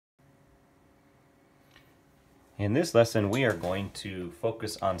In this lesson, we are going to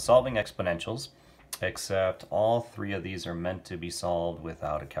focus on solving exponentials, except all three of these are meant to be solved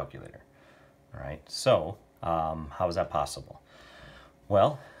without a calculator. All right, so how is that possible?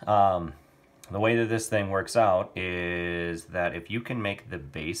 Well, the way that this thing works out is that if you can make the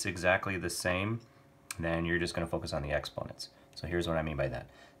base exactly the same, then you're just going to focus on the exponents. So here's what I mean by that.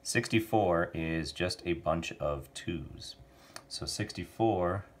 64 is just a bunch of 2's. So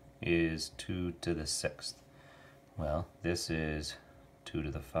 64 is 2 to the 6th. Well, this is 2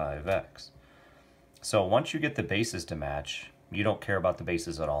 to the 5x. So once you get the bases to match, you don't care about the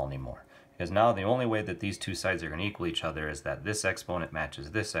bases at all anymore. Because now the only way that these two sides are going to equal each other is that this exponent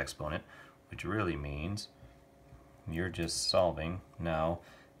matches this exponent, which really means you're just solving now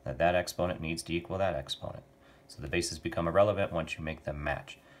that that exponent needs to equal that exponent. So the bases become irrelevant once you make them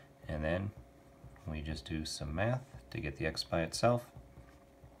match. And then we just do some math to get the x by itself,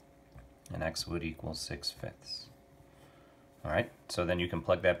 and x would equal 6/5. All right, so then you can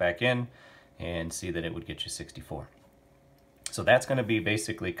plug that back in and see that it would get you 64. So that's going to be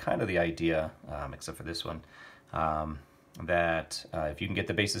basically kind of the idea, except for this one, that if you can get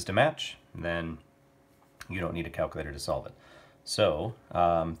the bases to match, then you don't need a calculator to solve it. So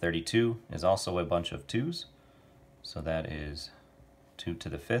 32 is also a bunch of 2's, so that is 2 to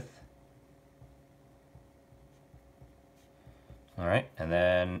the 5th. All right, and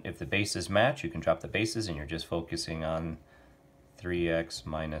then if the bases match, you can drop the bases and you're just focusing on 3x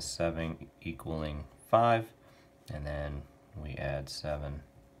minus 7 equaling 5, and then we add 7.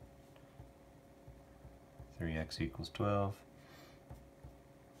 3x equals 12,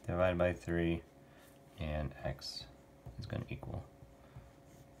 divided by 3, and x is going to equal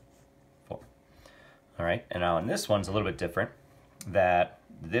 4. All right, and now in this one's a little bit different, that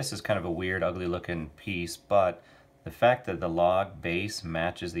this is kind of a weird, ugly looking piece, but the fact that the log base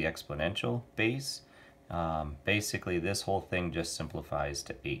matches the exponential base, basically this whole thing just simplifies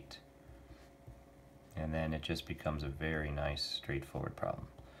to 8. And then it just becomes a very nice, straightforward problem.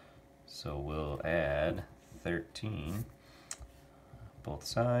 So we'll add 13 both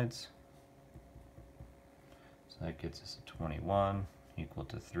sides. So that gets us a 21 equal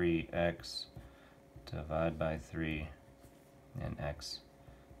to 3x divided by 3, and x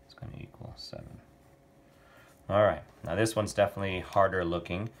is going to equal 7. All right, now this one's definitely harder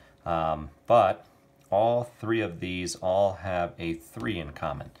looking, but all three of these all have a 3 in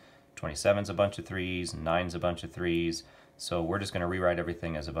common. 27's a bunch of 3's, 9's a bunch of 3's, so we're just going to rewrite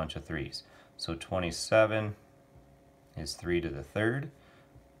everything as a bunch of 3's. So 27 is 3 to the 3rd.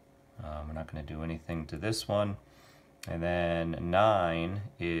 We're not going to do anything to this one. And then 9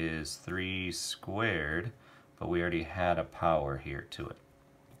 is 3 squared, but we already had a power here to it.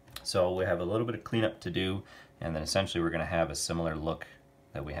 So we have a little bit of cleanup to do, and then essentially we're going to have a similar look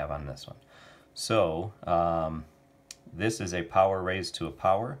that we have on this one. So this is a power raised to a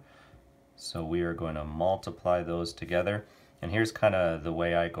power, so we are going to multiply those together. And here's kind of the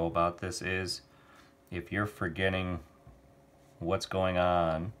way I go about this is, if you're forgetting what's going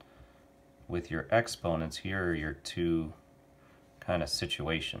on with your exponents, here are your two kind of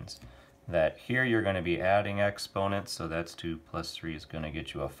situations. That here you're going to be adding exponents, so that's 2 plus 3 is going to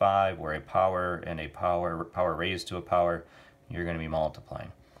get you a 5, where a power and a power raised to a power, you're going to be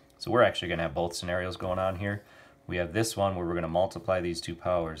multiplying. So we're actually going to have both scenarios going on here. We have this one where we're going to multiply these two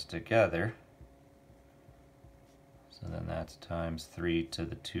powers together. So then that's times 3 to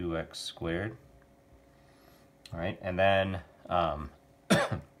the 2x squared. All right, and then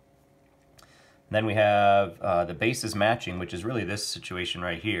then we have the bases matching, which is really this situation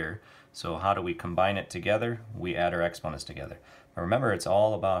right here. So how do we combine it together? We add our exponents together. But remember, it's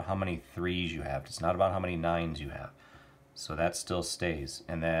all about how many 3's you have. It's not about how many 9's you have. So that still stays.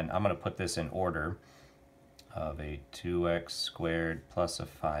 And then I'm going to put this in order of a 2x squared plus a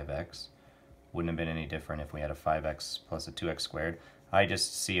 5x. Wouldn't have been any different if we had a 5x plus a 2x squared. I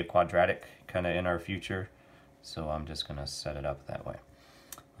just see a quadratic kind of in our future, so I'm just going to set it up that way.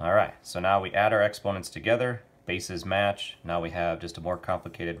 All right, so now we add our exponents together, bases match. Now we have just a more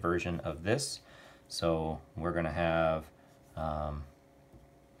complicated version of this. So we're going to have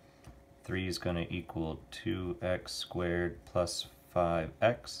 3 is going to equal 2x squared plus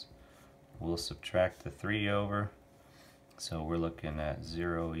 5x. We'll subtract the 3 over. So we're looking at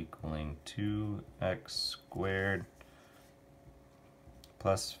 0 equaling 2x squared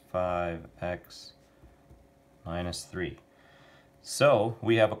plus 5x minus 3. So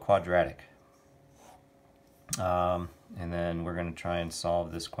we have a quadratic. And then we're going to try and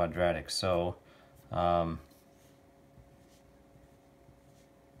solve this quadratic. So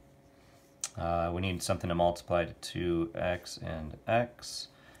we need something to multiply to 2x and x.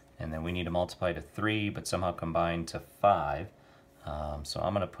 and then we need to multiply to 3, but somehow combine to 5. So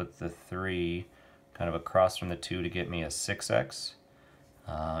I'm going to put the 3 kind of across from the 2 to get me a 6x.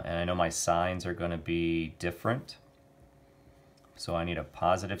 And I know my signs are going to be different. So I need a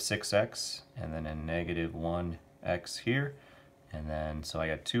positive 6x and then a negative 1x here. And then, so I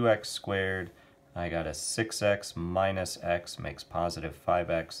got 2x squared. I got a 6x minus x makes positive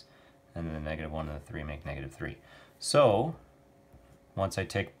 5x. And then the negative 1 and the 3 make negative 3. So once I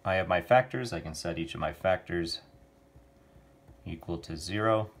have my factors, I can set each of my factors equal to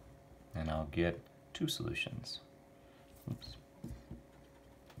 0. And I'll get 2 solutions. Oops.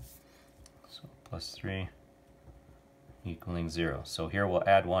 So plus 3 equaling 0. So here we'll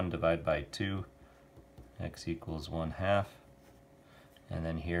add 1, divide by 2, x equals 1/2. And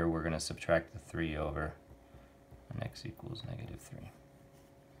then here we're going to subtract the 3 over, and x equals negative 3.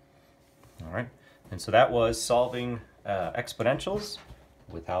 All right, and so that was solving exponentials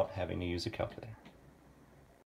without having to use a calculator.